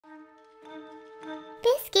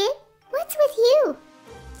Biscuit. What's with you?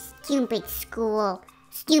 Stupid school.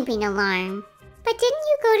 Stupid alarm. But didn't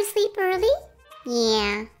you go to sleep early?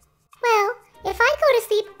 Yeah. Well, if I go to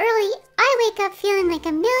sleep early, I wake up feeling like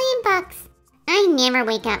 $1,000,000. I never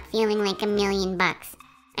wake up feeling like $1,000,000.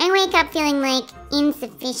 I wake up feeling like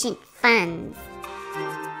insufficient funds.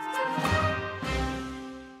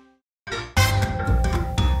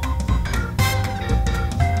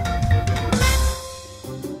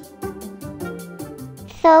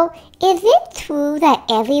 So, is it true that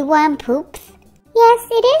everyone poops? Yes,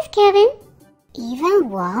 it is, Kevin.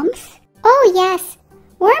 Even worms? Oh, yes.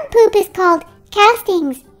 Worm poop is called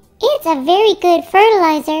castings. It's a very good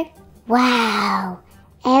fertilizer. Wow.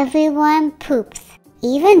 Everyone poops.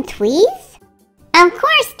 Even trees? Of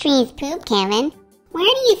course trees poop, Kevin. Where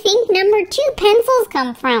do you think number 2 pencils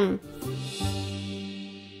come from?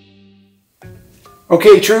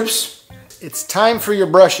 Okay, troops. It's time for your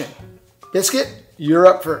brushing. Biscuit, you're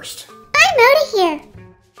up first. I'm out of here.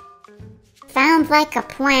 Sounds like a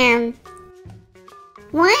plan.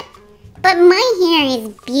 What? But my hair is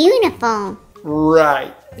beautiful.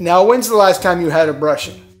 Right. Now, when's the last time you had a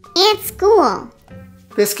brushing? At school.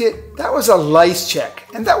 Biscuit, that was a lice check,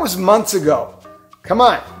 and that was months ago. Come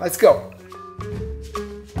on, let's go.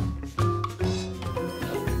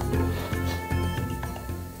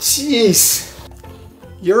 Jeez.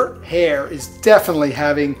 Your hair is definitely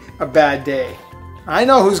having a bad day. I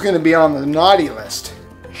know who's going to be on the naughty list.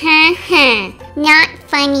 Ha ha. Not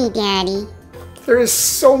funny, Daddy. There is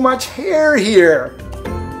so much hair here.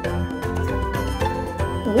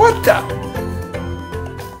 What the?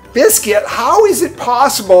 Biscuit, how is it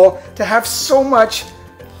possible to have so much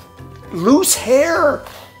loose hair?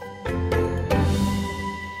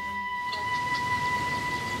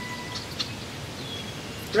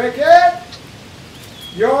 Krikut,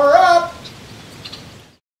 you're up.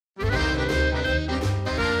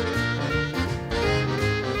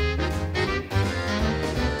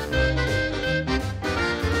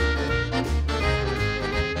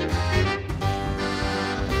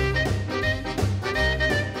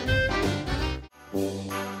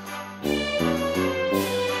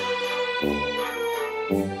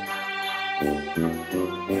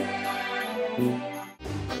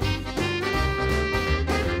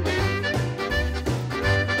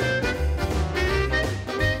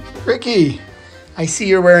 Ricky, I see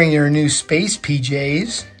you're wearing your new space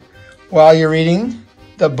PJs while you're reading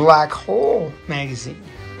the Black Hole magazine.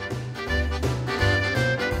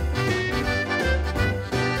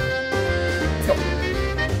 Go.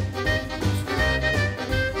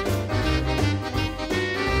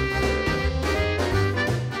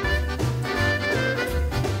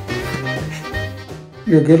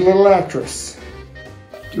 You're a good little actress.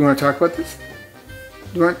 Do you want to talk about this?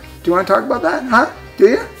 Do you want to talk about that? Huh? Do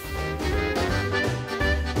you?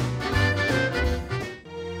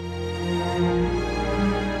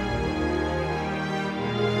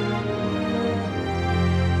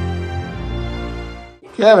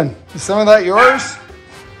 Kevin, is some of that yours?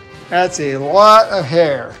 That's a lot of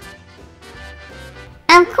hair.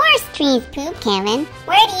 Of course trees poop, Kevin.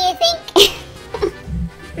 Where do you think?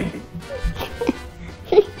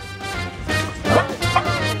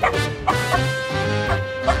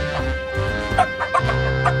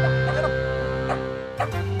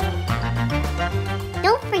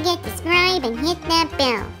 Don't forget to subscribe and hit that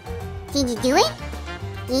bell. Did you do it?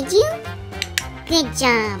 Did you? Good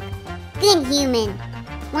job. Good human.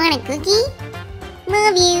 Want a cookie?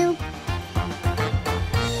 Love you.